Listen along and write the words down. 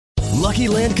Lucky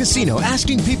Land Casino,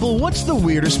 asking people, what's the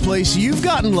weirdest place you've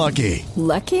gotten lucky?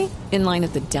 Lucky? In line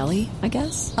at the deli, I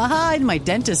guess? Aha, in my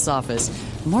dentist's office.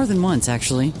 More than once,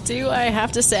 actually. Do I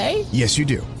have to say? Yes, you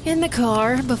do. In the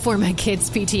car before my kids'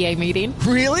 PTA meeting.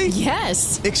 Really?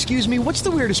 Yes. Excuse me, what's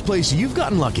the weirdest place you've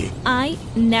gotten lucky? I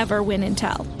never win and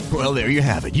tell. Well, there you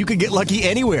have it. You can get lucky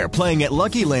anywhere, playing at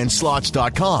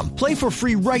LuckyLandSlots.com. Play for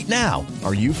free right now.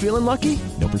 Are you feeling lucky?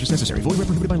 No purchase necessary. Void where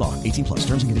prohibited by law. 18 plus.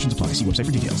 Terms and conditions apply. See website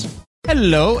for details.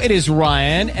 Hello, it is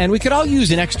Ryan, and we could all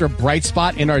use an extra bright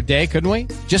spot in our day, couldn't we?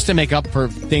 Just to make up for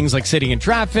things like sitting in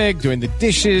traffic, doing the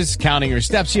dishes, counting your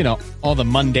steps, you know, all the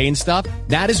mundane stuff.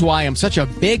 That is why I'm such a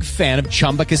big fan of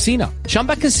Chumba Casino.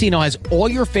 Chumba Casino has all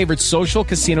your favorite social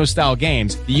casino-style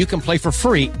games that you can play for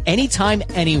free anytime,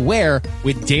 anywhere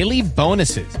with daily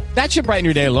bonuses. That should brighten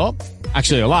your day a little.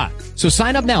 Actually, a lot. So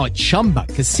sign up now at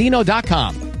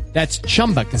ChumbaCasino.com. That's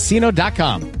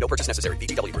ChumbaCasino.com. No purchase necessary.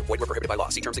 VGW Group. Void where prohibited by law.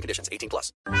 See terms and conditions. 18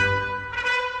 plus.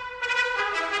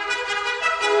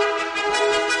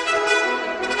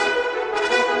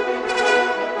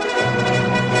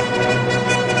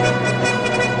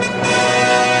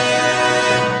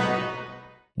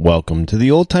 Welcome to the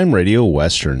Old Time Radio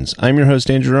Westerns. I'm your host,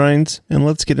 Andrew Rhines, and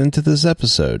let's get into this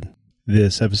episode.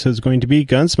 This episode is going to be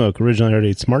Gunsmoke. Originally air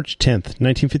dates March 10th,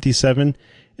 1957,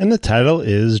 and the title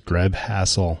is Grebb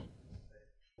Hassle.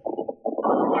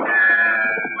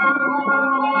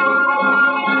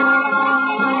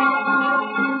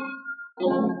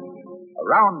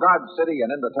 Around Dodge City and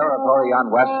in the territory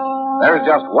on West, there's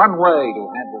just one way to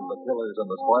handle the killers and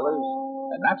the spoilers,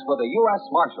 and that's with a U.S.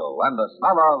 Marshal and the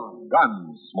smell of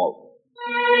Gunsmoke.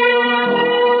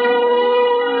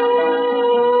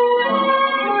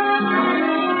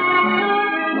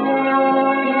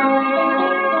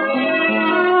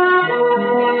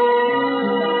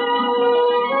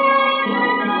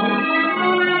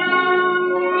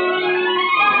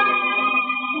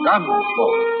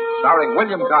 Gunsmoke, starring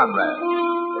William Conrad.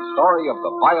 The story of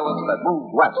the violence that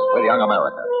moved west with young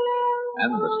America.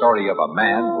 And the story of a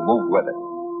man who moved with it.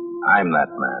 I'm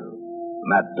that man.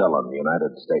 Matt Dillon,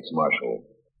 United States Marshal.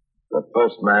 The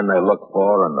first man they look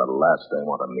for and the last they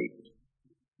want to meet.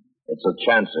 It's a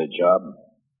chancy job,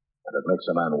 and it makes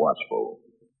a man watchful.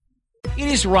 It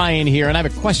is Ryan here, and I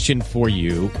have a question for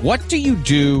you. What do you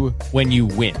do when you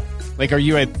win? Like, are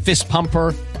you a fist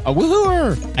pumper, a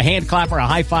woohooer, a hand clapper, a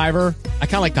high fiver? I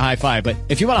kind of like the high five, but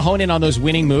if you want to hone in on those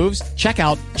winning moves, check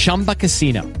out Chumba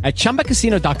Casino. At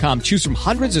ChumbaCasino.com, choose from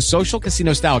hundreds of social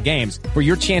casino-style games for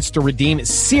your chance to redeem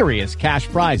serious cash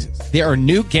prizes. There are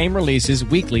new game releases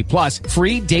weekly, plus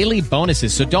free daily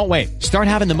bonuses, so don't wait. Start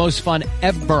having the most fun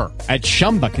ever at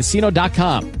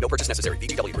ChumbaCasino.com. No purchase necessary.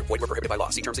 VGW Group. Void where prohibited by law.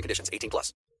 See terms and conditions. 18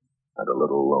 plus. And a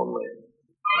little lonely.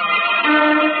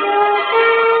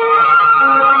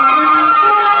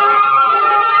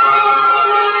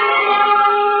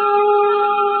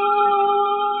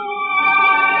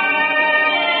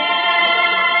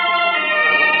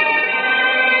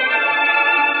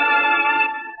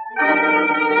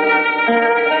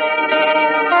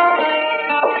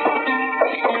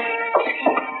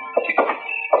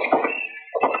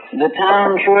 The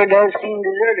town sure does seem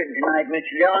deserted tonight,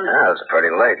 Mr. Dillon. Yeah, it's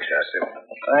pretty late, Chester.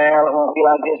 Well, it won't be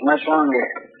like this much longer.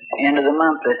 End of the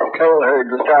month, the toll herds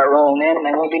will start rolling in, and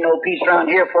there won't be no peace around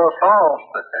here for fall.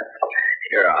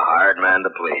 You're a hard man to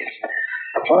please.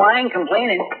 Well, I ain't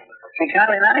complaining. It's kind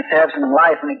of nice to have some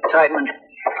life and excitement.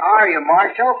 How are you,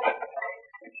 Marshal?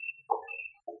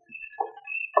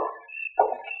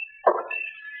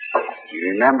 You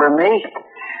remember me?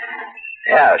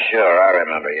 Yeah, sure, I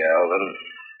remember you, Elvin.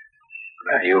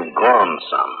 Well, you've grown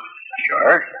some.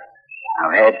 Sure.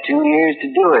 I've had 2 years to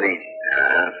do it in.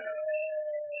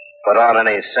 Put on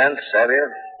any sense, have you?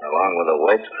 Along with the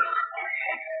weight?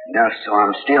 No, so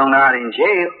I'm still not in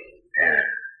jail. Yeah.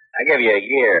 I gave you a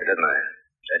year, didn't I?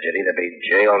 Said you'd either be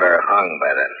jailed or hung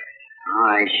by then.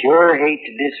 I sure hate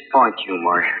to disappoint you,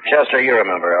 Marshal. Chester, you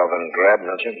remember Elvin Grebb,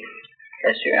 don't you?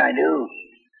 Yes, sir, I do.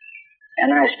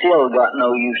 And I still got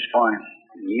no use for him.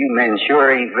 You men sure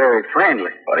ain't very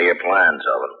friendly. What are your plans,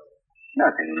 Elvin?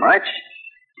 Nothing much.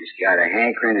 Just got a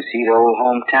hankering to see the old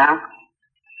hometown.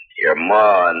 Your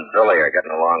Ma and Billy are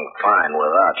getting along fine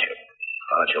without you.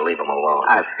 Why don't you leave them alone?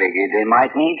 I figured they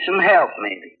might need some help,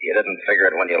 maybe. You didn't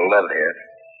figure it when you lived here.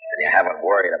 And you haven't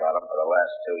worried about them for the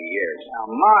last 2 years. Now,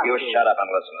 Mark... You shut up and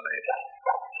listen to me.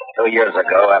 2 years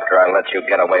ago, after I let you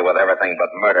get away with everything but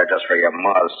murder just for your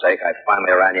ma's sake, I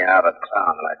finally ran you out of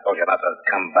town, and I told you not to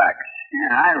come back.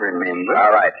 Yeah, I remember.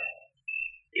 All right.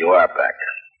 You are back.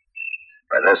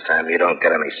 By this time, you don't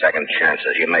get any second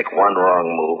chances. You make one wrong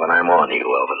move, and I'm on you,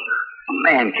 Elvin. A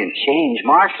man can change,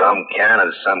 Marshal. Some can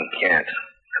and some can't.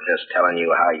 I'm just telling you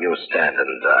how you stand and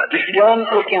dodge. Don't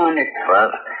look yonder. What?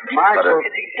 Marshal,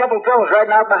 a couple fellows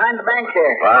riding out behind the bank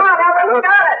there. What? Look,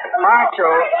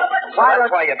 Marshal. That's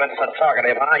why you've been so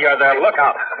talkative, huh? You're their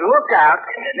lookout. Lookout?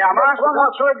 Now, Marshal, I'm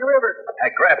going toward the river.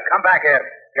 Hey, Grebb, come back here.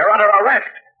 You're under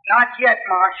arrest. Not yet,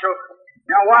 Marshal.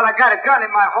 Now, while I got a gun in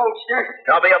my holster.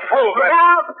 Don't be a fool, Grebb. Look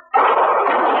out!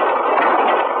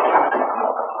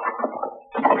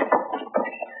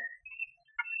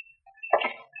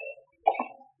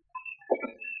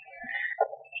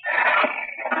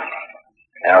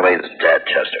 Allie's dead,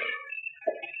 Chester.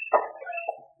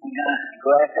 Go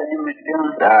after him, Mr.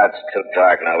 Dillon. No, it's too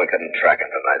dark now. We couldn't track him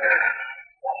tonight.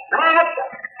 Matt!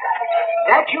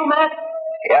 That you, Matt?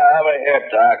 Yeah, over here,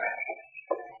 Doc.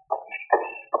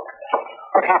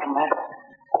 What happened, Matt?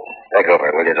 Take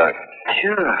over, will you, Doc?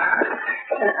 Sure.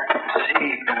 Let's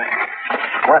see.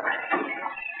 What?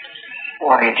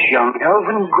 Why, it's young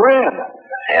Elvin Grebb.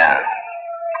 Yeah.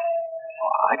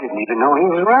 I didn't even know he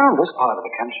was around this part of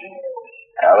the country.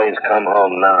 Allie's come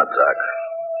home now, Doc.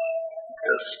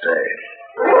 Just stay.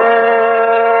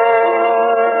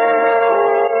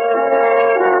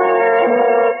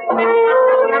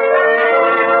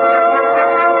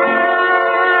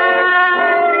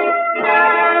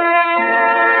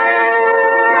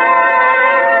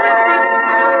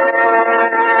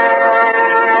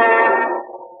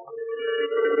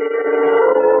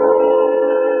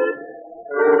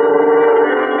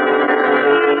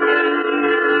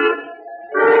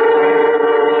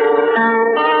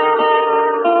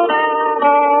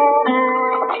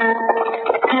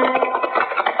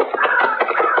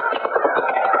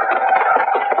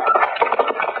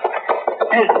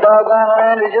 This doggone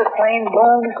land is just plain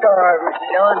bone starved, Mr.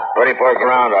 Dillon. Pretty poor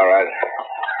ground, all right.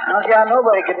 I don't see how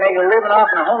nobody could make a living off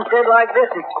a homestead like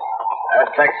this. That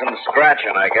takes some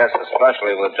scratching, I guess,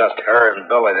 especially with just her and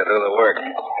Billy to do the work.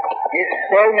 He's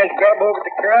staring his grub over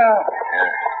the corral.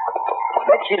 Yeah.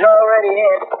 Bet she's already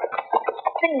in.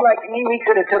 Seems like to me we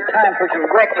could have took time for some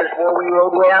breakfast before we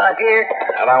rode way out here.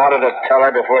 And I wanted to tell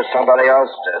her before somebody else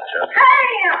did, Chester.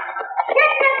 Hey! Get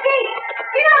the gate!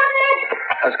 Get on this!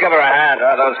 Let's give her a hand,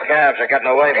 huh? Those calves are getting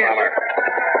away from her.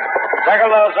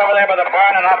 Circle those over there by the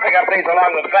barn, and I'll pick up these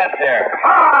along the fence here.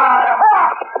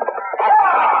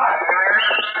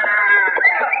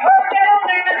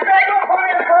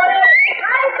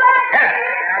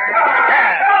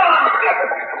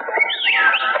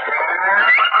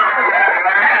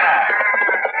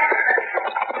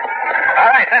 All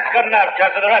right, that's good enough,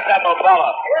 Chester. The rest of them will follow.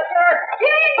 Yes, sir.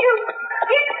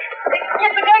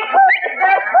 Get the gate closed.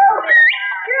 Grab closed.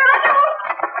 Here I go.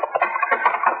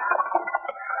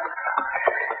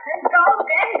 Them dogs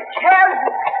and calves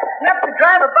enough to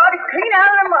drive a body clean out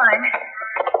of their mind.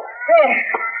 There.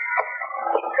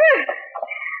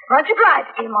 Much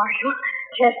obliged to you, Marshal.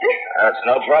 Chester? That's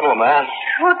no trouble, man.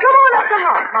 Well, come on up the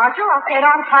house, Marshal. I'll set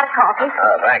on a pot of coffee.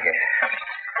 Oh, thank you.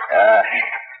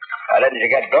 Why didn't you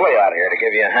get Billy out here to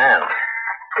give you a hand?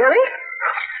 Billy?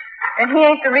 And he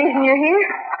ain't the reason you're here?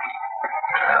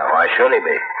 Why should he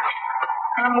be?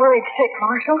 I'm worried sick,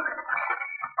 Marshal.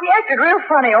 He acted real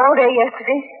funny all day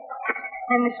yesterday.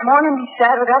 And this morning he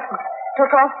saddled up and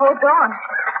took off for dawn.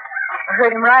 I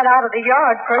heard him ride out of the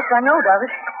yard first I knowed of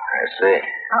it. I see.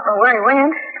 I don't know where he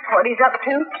went, what he's up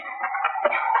to.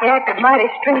 He acted mighty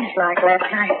strange like last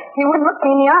night. He wouldn't look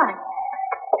me in the eye.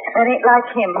 That ain't like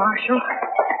him, Marshal.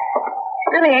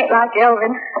 Really ain't like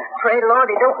Elvin. Pray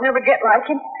Lord he don't never get like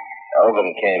him.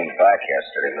 Elvin came back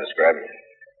yesterday, Miss Grebb.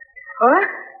 What?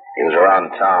 He was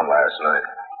around town last night.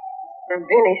 And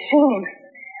Billy seen him.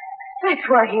 That's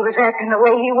why he was acting the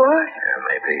way he was. Yeah,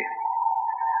 maybe.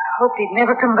 I hoped he'd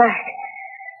never come back.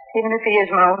 Even if he is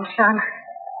my own son.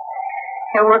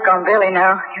 He'll work on Billy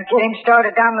now. He'll get him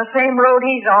started down the same road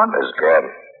he's on. Miss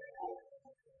Grebb.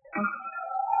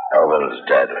 Elvin's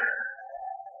dead.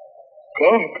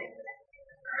 Dead?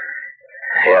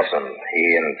 Yes, and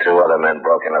he and two other men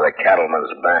broke into the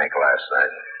cattleman's bank last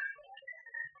night.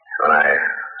 When I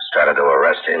started to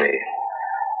arrest him, he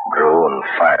drew and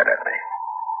fired at me.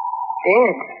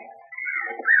 Dead?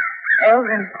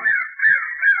 Elvin.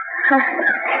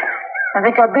 I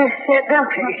think I'd better sit down.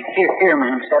 Here,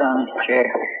 ma'am. Sit on this chair.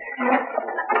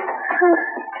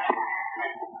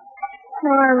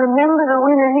 Now, I remember the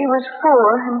winter he was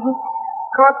 4, and he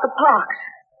caught the pox.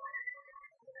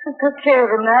 I took care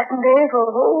of him night and day for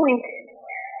a whole week,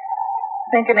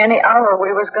 thinking any hour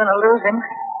we was going to lose him.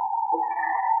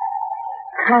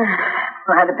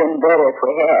 Might have been better if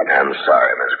we had. I'm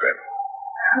sorry, Miss Grebb.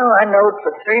 Oh, I knowed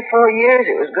for 3-4 years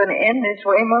it was going to end this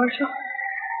way, Marshal.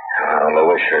 Well, I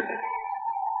wish there'd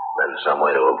been some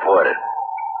way to avoid it.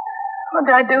 What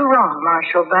did I do wrong,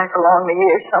 Marshal, back along the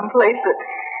years someplace that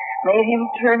Made him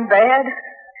turn bad?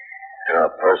 A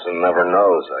person never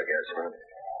knows, I guess, huh?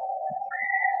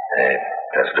 They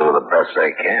just do the best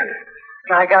they can.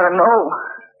 I gotta know.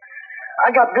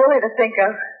 I got Billy to think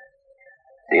of.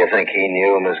 Do you think he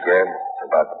knew, Miss Grebb,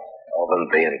 about Alvin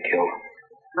being killed?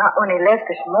 Not when he left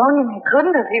this morning. He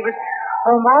couldn't have. He was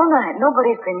home all night.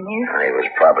 Nobody's been here. He was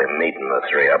probably meeting the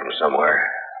three of them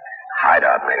somewhere.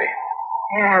 Hideout, maybe.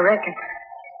 Yeah, I reckon.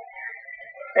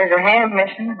 There's a ham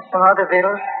missing and some other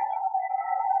victuals.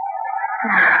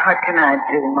 What can I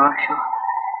do, Marshal?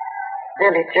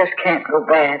 Billy just can't go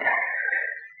bad.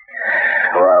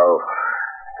 Well,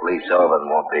 at least Alvin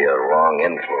won't be a wrong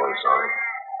influence on him.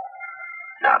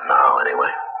 Not now,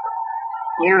 anyway.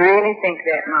 You really think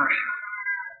that, Marshal?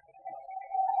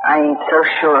 I ain't so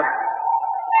sure.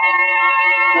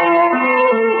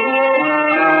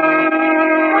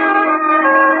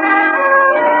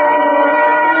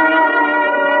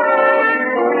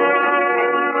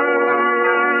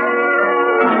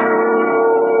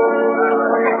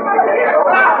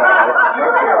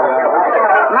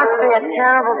 Must be a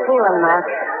terrible feeling, Matt.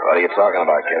 What are you talking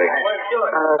about, Kitty?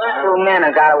 Two men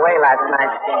who got away last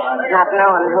night, not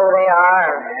knowing who they are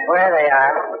or where they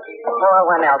are. Or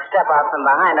when they'll step out from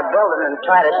behind a building and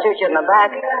try to shoot you in the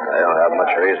back. They don't have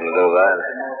much reason to do that.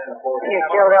 You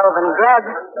killed Elvin Grebb.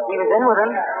 He was in with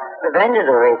him. Revenge is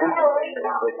a reason.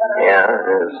 Yeah, it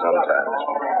is sometimes.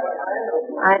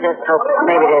 I just hope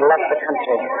maybe they left the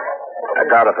country. I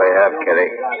doubt if they have, Kitty.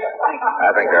 I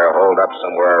think they're holed up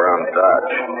somewhere around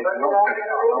Dodge.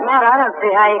 Matt, I don't see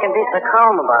how you can be so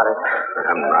calm about it.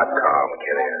 I'm not calm,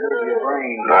 Kitty.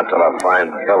 Not till I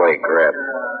find Billy Grebb.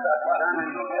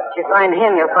 If you find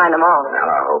him, you'll find them all.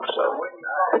 Well, I hope so.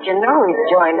 But you know he's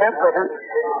joined up with them.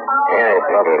 Yeah, you're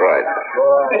probably right.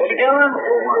 Mr. Dillon?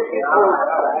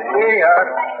 Here you are.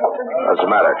 What's the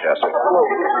matter, Chester?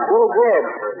 Oh, Grebb.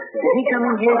 Did he come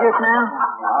in here just now?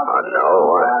 Oh, no.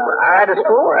 I had a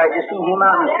score. I just seen him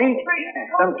out in the street.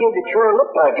 Some kid that sure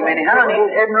looked like him anyhow, and he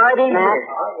was heading right in Matt,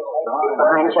 here.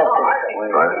 behind Chester.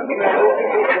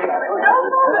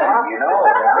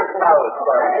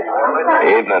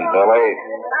 Evening, Billy.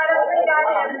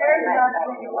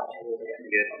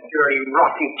 You dirty,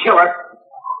 rotten killer.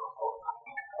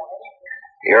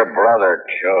 Your brother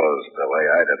chose, Billy.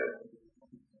 I didn't.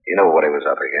 You know what he was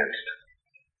up against.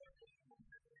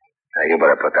 Now, you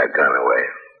better put that gun away.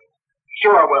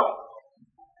 Sure I will.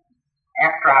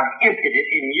 After I've emptied it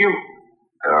in you.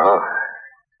 Oh?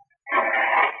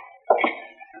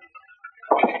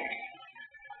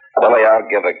 Billy, I'll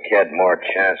give a kid more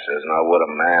chances than I would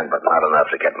a man, but not enough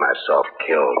to get myself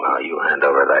killed. Now, you hand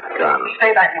over that gun.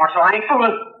 Say that, Marshal. I ain't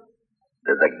fooling.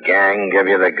 Did the gang give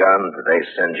you the gun? Did they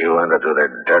send you in to do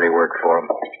their dirty work for them?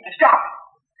 Stop.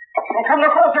 Don't come no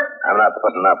closer. I'm not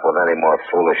putting up with any more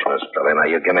foolishness, Billy. Now,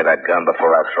 you give me that gun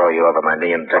before I throw you over my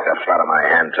knee and take a shot of my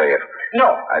hand to you.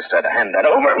 No. I said hand that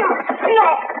over. No.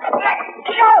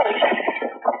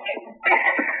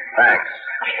 Thanks.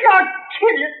 I'll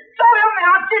kill you. So help me,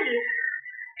 I'll kill you.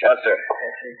 Chester.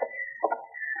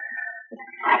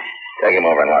 Take him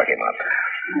over and lock him up.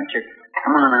 Richard,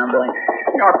 come on now, Billy.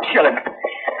 I'll kill him.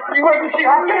 You wait and see.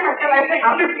 I'll kill him until I think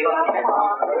I'll do it.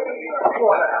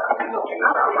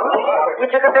 You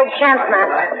took a big chance, Matt.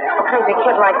 A crazy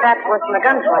kid like that's worse than a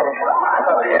gunfighter.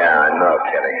 Yeah, I know,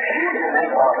 Kitty.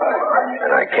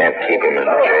 And I can't keep him in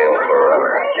jail forever.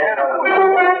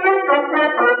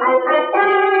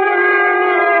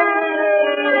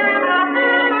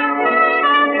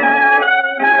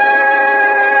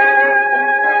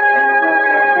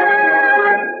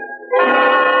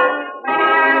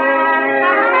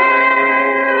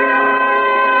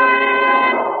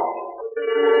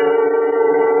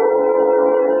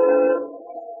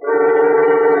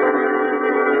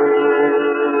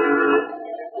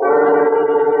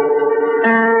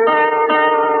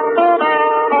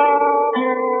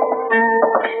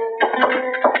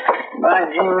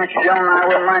 Mr. Dillon, I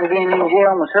wouldn't mind being in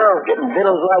jail myself, getting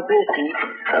vittles like this.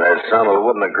 And there's some who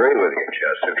wouldn't agree with you,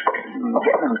 Chester.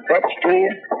 Getting them fetched to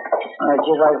you.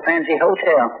 Just like a fancy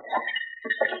hotel.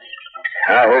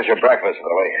 Here's your breakfast,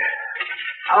 Billy.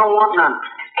 I don't want none.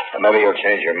 And maybe you'll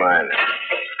change your mind.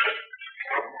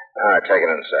 All right, take it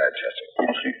inside, Chester.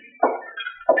 Yes, sir.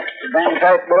 The dang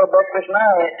tight little breakfast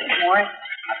now this morning.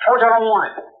 I told you I don't want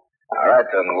it. All right,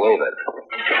 then leave it.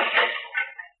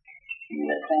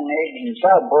 That thing eggs and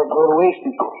sideboard go to waste.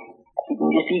 You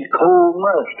can just eat cold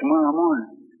mush tomorrow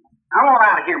morning. I want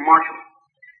out of here, Marshal.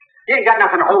 You ain't got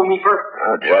nothing to hold me for.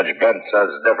 Well, Judge Bent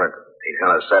says different. He's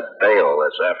going to set bail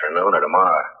this afternoon or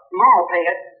tomorrow. Tomorrow will pay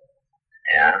it.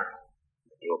 Yeah?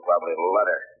 You'll probably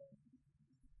let her.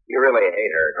 You really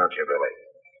hate her, don't you, Billy?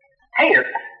 Hate her?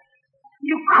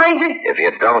 You crazy? If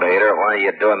you don't hate her, why are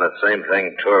you doing the same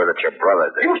thing to her that your brother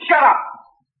did? You shut up.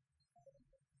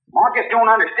 Marcus don't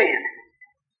understand.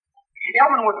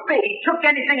 Elvin was big. He took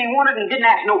anything he wanted and didn't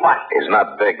ask nobody. He's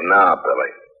not big now,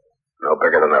 Billy. No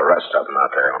bigger than the rest of them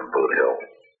out there on Boot Hill.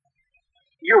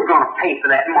 You're going to pay for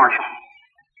that, Marshal.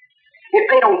 If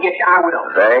they don't get you, I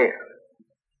will. They?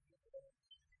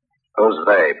 Who's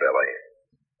they, Billy?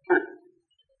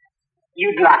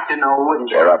 You'd like to know, wouldn't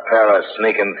you? They're a pair of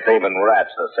sneaking, thieving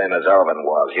rats, the same as Elvin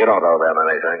was. You don't owe them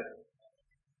anything.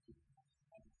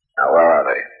 Now, where are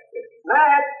they?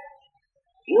 Matt,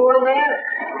 you in there?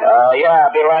 Yeah,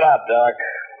 I'll be right up, Doc.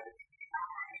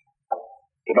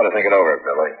 You better think it over,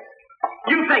 Billy.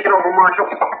 You think it over, Marshal.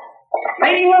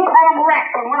 Maybe you won't call him rats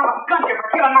when one of us guns you for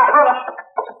killing my brother.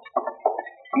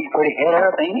 He's pretty head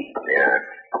up, ain't he? Yeah.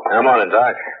 Come on,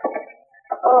 Doc.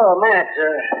 Oh, Matt,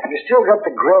 you still got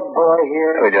the Grebb boy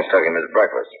here? We just took him his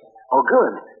breakfast. Oh,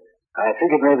 good. I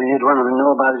figured maybe you'd want him to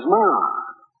know about his mom.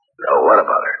 No, what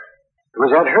about her? It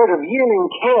was that herd of yearling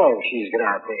calves she's got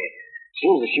out there.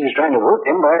 Seems that she was trying to work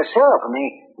them by herself, and they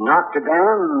knocked her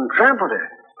down and trampled her.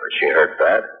 Was she hurt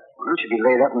bad? Well, she'd be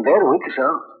laid up in bed a week or so.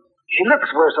 She looks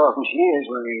worse off than she is.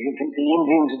 Well, you'd think the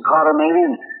Indians had caught her maybe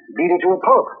and beat her to a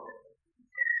pulp.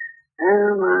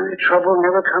 Well, my trouble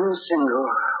never comes single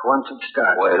once it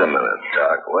starts. Wait a minute,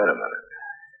 Doc. Wait a minute.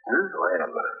 Huh? Wait a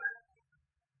minute.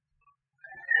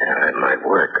 Yeah, it might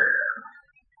work.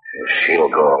 If she'll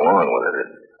go along with it,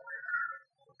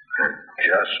 it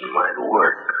just might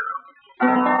work.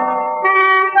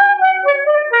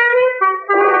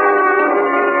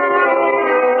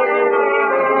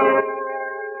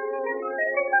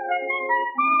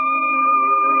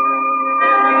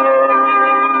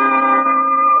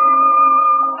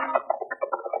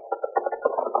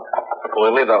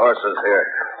 We'll leave the horses here.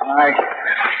 All right.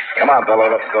 Come on, Billy.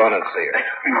 Let's go in and see her.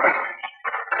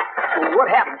 What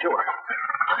happened to her?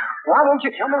 Why won't you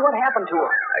tell me what happened to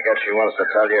her? I guess she wants to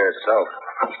tell you herself.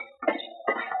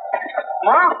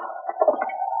 Ma?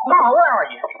 Ma, where are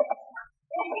you?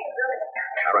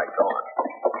 All right, go on.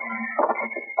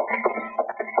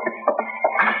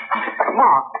 Ma,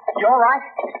 you all right?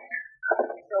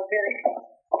 So, Billy.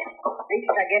 At least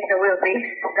I guess I will be.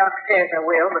 Doc says I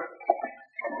will, but...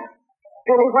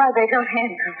 Billy, why they got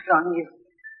handcuffs on you?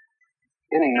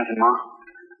 It ain't nothing, Ma.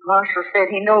 Marshal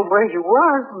said he knowed where you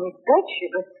was and he'd bet you,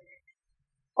 but...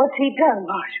 What's he done,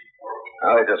 Marshal?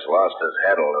 Oh, he just lost his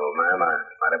head a little, ma'am. I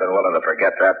might have been willing to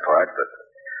forget that part, but...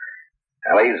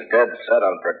 Well, he's dead set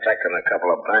on protecting a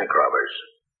couple of bank robbers.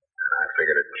 I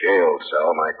figured a jail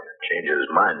cell might change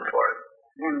his mind for him.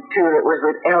 Them two that was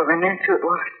with Elvin, that's who it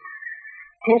was.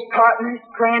 His partners,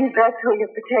 friends, that's who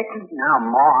you're protecting. Now,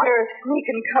 Ma... You're a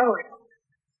sneaking coward.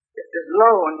 Just as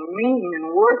low and mean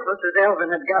and worthless as Elvin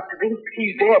had got to be.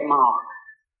 He's dead, Ma.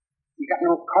 You got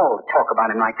no call to talk about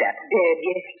him like that. Dead,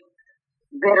 yes.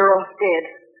 Better off dead.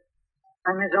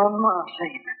 I'm his own ma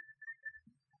saying it.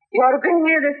 You ought to have been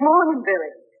here this morning,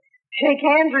 Billy. Shake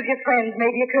hands with your friends.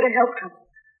 Maybe you could have helped them.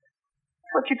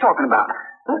 What you talking about?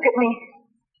 Look at me.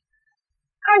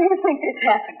 How do you think this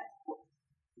happened?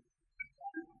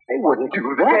 They wouldn't do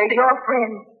that. They're your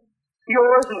friends.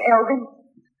 Yours and Elvin.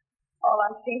 All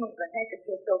I seen was the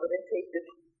handkerchiefs over their faces.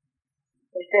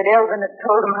 They said Elvin had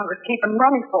told them I was keeping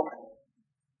money for them.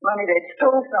 Money they'd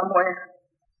stole somewhere.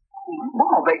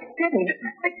 Ma, they didn't.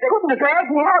 They wouldn't have dragged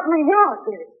me out in the yard,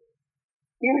 did they?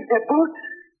 Used their boots,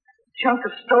 a chunk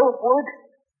of stove wood.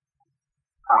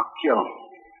 I'll kill them.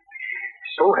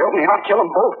 So help me, I'll kill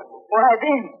them both. Why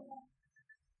then?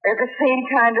 They're the same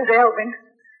kind as Elvin.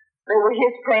 They were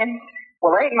his friends.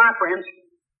 Well, they ain't my friends.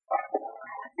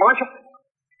 Marshal,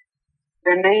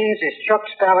 their names is Chuck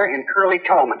Speller and Curly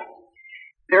Tallman.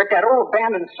 They're at that old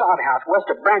abandoned sod house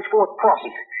west of Branch Fork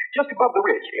Crossing, just above the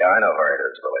ridge. Yeah, I know where it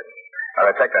is, Billy. All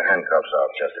right, take the handcuffs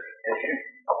off, Chester.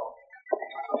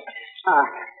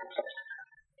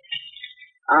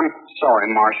 I'm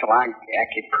sorry, Marshal. I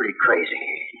acted pretty crazy.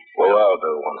 We all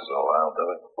do once in a while,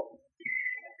 Billy.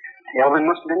 Elvin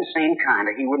must have been the same kind,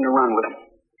 or he wouldn't have run with him.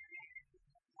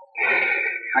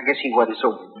 I guess he wasn't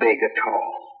so big at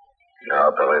all.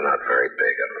 No, Billy, not very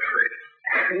big, I'm afraid.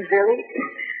 Billy,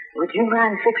 would you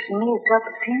mind fixing me a cup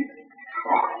of tea?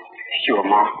 Oh, sure,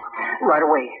 Ma. Right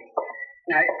away.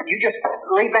 Now, you just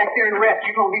lay back there and rest.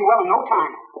 You're going to be well in no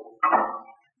time.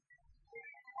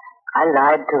 I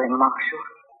lied to him, Marshal.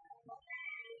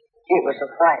 It was a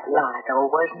white lie, though,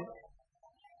 wasn't it?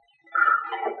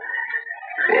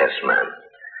 Yes, ma'am.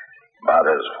 About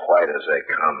as white as they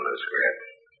come, Miss Grebb.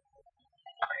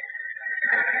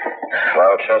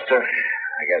 Well, Chester,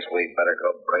 I guess we'd better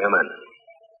go bring him in.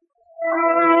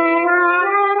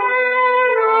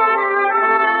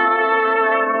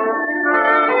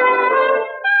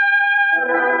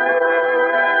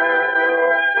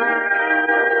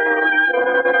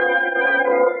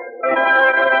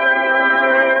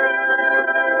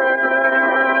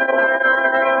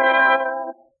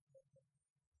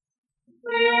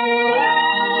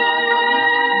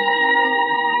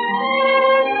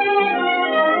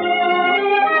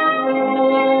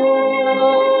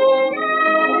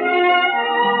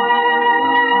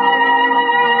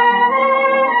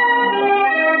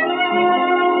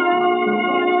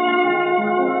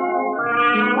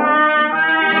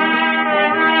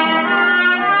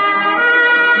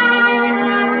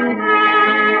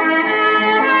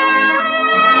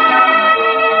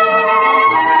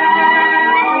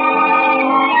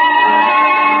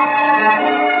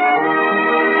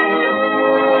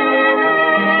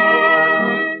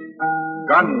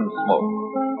 Gunsmoke,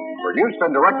 produced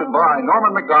and directed by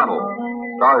Norman MacDonald,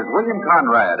 stars William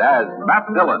Conrad as Matt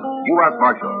Dillon, U.S.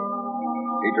 Marshal.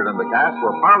 Featured in the cast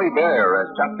were Parley Bear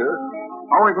as Chester,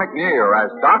 Howard McNear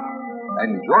as Doc,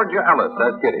 and Georgia Ellis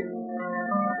as Kitty.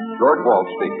 George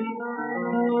Walsh speaking.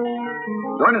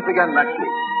 Join us again next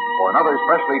week for another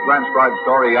specially transcribed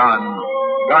story on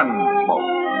Gunsmoke.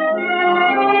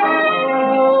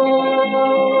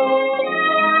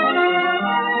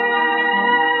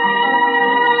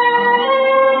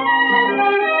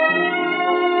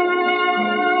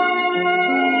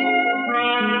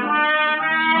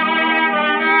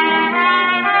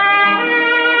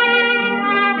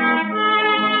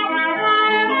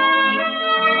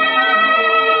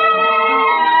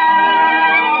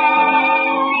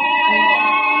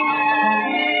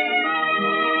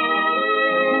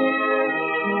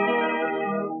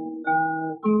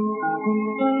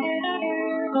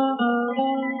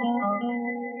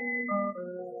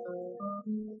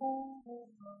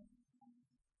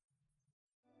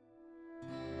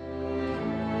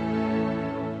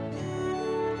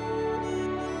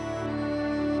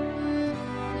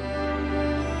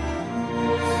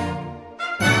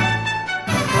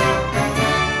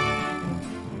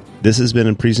 This has been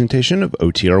a presentation of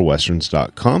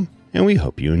OTRWesterns.com, and we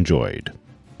hope you enjoyed.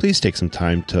 Please take some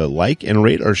time to like and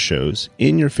rate our shows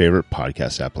in your favorite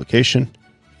podcast application.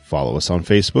 Follow us on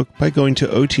Facebook by going to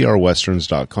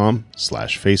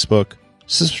OTRWesterns.com/Facebook.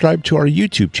 Subscribe to our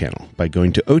YouTube channel by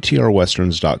going to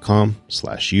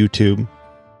OTRWesterns.com/YouTube.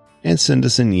 And send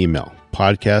us an email,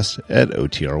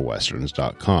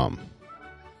 podcast@OTRWesterns.com.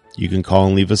 You can call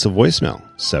and leave us a voicemail,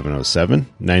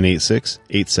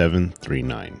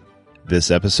 707-986-8739.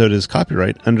 This episode is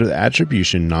copyright under the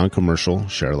Attribution Non-Commercial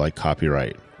Share-alike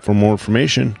copyright. For more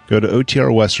information, go to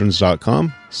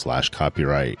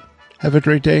OTRWesterns.com/copyright. Have a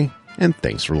great day, and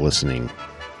thanks for listening.